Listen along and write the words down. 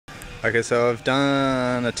Okay, so I've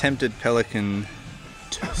done attempted Pelican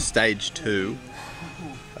stage 2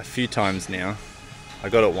 a few times now. I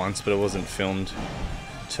got it once, but it wasn't filmed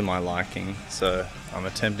to my liking, so I'm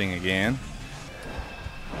attempting again.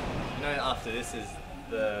 You know, after this is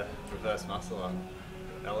the reverse muscle up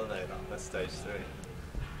elevator. That's stage 3.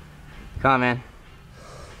 Come on, man.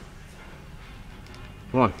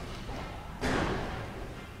 Come on.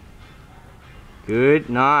 Good,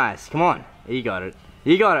 nice. Come on. You got it.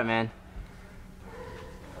 You got it, man.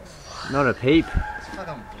 Not a peep. This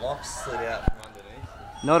fucking block slid out from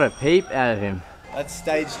underneath. Not a peep out of him. That's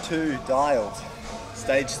stage 2 dialed.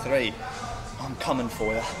 Stage 3. I'm coming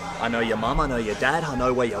for you. I know your mum, I know your dad, I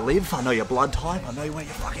know where you live, I know your blood type, I know where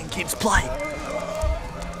your fucking kids play.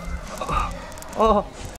 Oh.